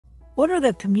What are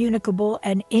the communicable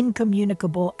and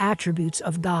incommunicable attributes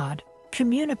of God?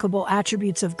 Communicable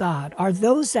attributes of God are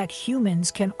those that humans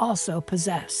can also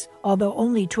possess, although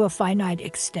only to a finite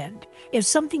extent. If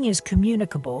something is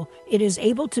communicable, it is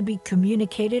able to be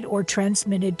communicated or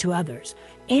transmitted to others.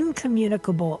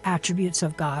 Incommunicable attributes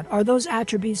of God are those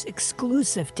attributes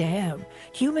exclusive to Him.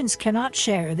 Humans cannot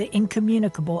share the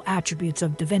incommunicable attributes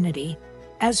of divinity.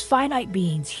 As finite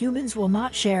beings, humans will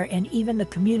not share in even the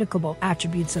communicable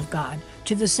attributes of God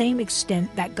to the same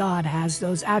extent that God has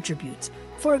those attributes.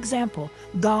 For example,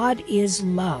 God is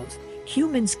love.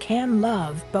 Humans can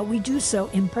love, but we do so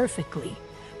imperfectly.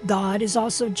 God is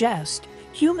also just.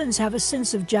 Humans have a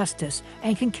sense of justice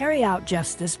and can carry out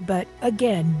justice, but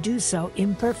again, do so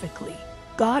imperfectly.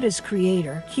 God is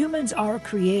creator. Humans are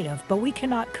creative, but we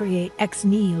cannot create ex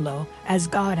nihilo as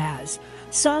God has.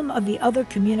 Some of the other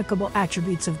communicable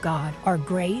attributes of God are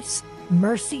grace,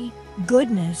 mercy,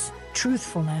 goodness,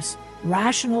 truthfulness,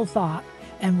 rational thought,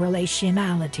 and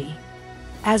relationality.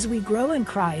 As we grow in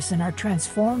Christ and are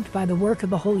transformed by the work of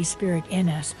the Holy Spirit in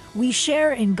us, we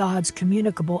share in God's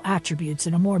communicable attributes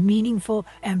in a more meaningful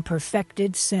and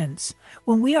perfected sense.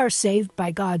 When we are saved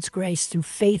by God's grace through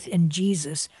faith in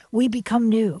Jesus, we become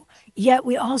new. Yet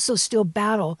we also still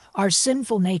battle our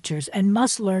sinful natures and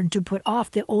must learn to put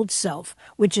off the old self,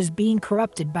 which is being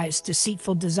corrupted by its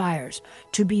deceitful desires,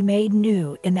 to be made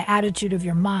new in the attitude of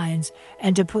your minds,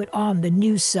 and to put on the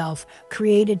new self,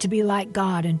 created to be like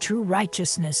God in true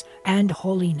righteousness and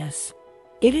holiness.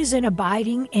 It is in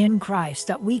abiding in Christ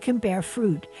that we can bear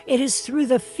fruit. It is through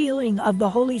the feeling of the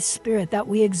Holy Spirit that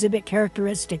we exhibit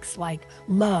characteristics like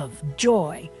love,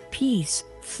 joy, peace,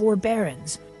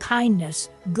 forbearance, kindness,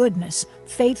 goodness,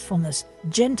 faithfulness,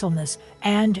 gentleness,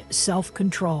 and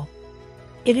self-control.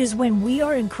 It is when we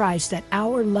are in Christ that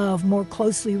our love more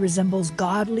closely resembles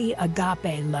godly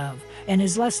agape love and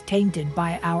is less tainted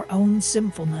by our own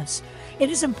sinfulness.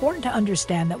 It is important to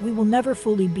understand that we will never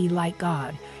fully be like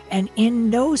God, and in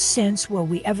no sense will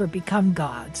we ever become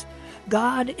gods.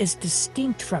 God is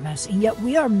distinct from us, and yet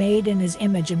we are made in His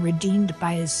image and redeemed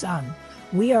by His Son.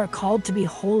 We are called to be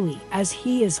holy as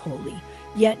He is holy,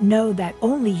 yet know that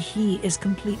only He is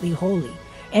completely holy.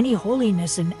 Any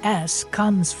holiness in us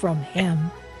comes from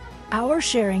Him. Our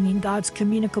sharing in God's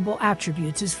communicable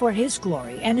attributes is for His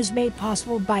glory and is made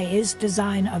possible by His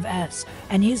design of us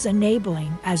and His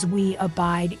enabling as we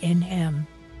abide in Him.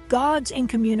 God's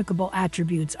incommunicable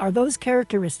attributes are those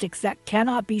characteristics that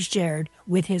cannot be shared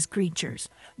with His creatures.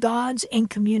 God's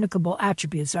incommunicable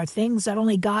attributes are things that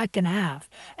only God can have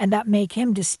and that make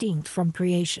Him distinct from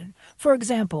creation. For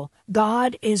example,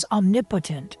 God is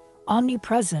omnipotent,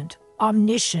 omnipresent,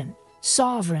 omniscient,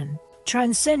 sovereign,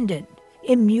 transcendent,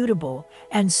 immutable,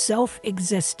 and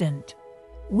self-existent.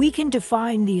 We can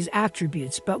define these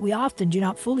attributes, but we often do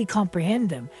not fully comprehend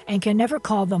them and can never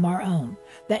call them our own.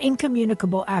 The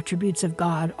incommunicable attributes of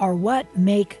God are what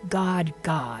make God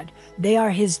God. They are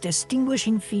His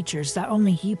distinguishing features that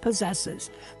only He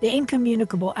possesses. The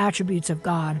incommunicable attributes of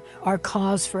God are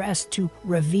cause for us to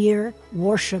revere,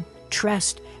 worship,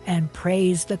 trust, and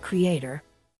praise the Creator.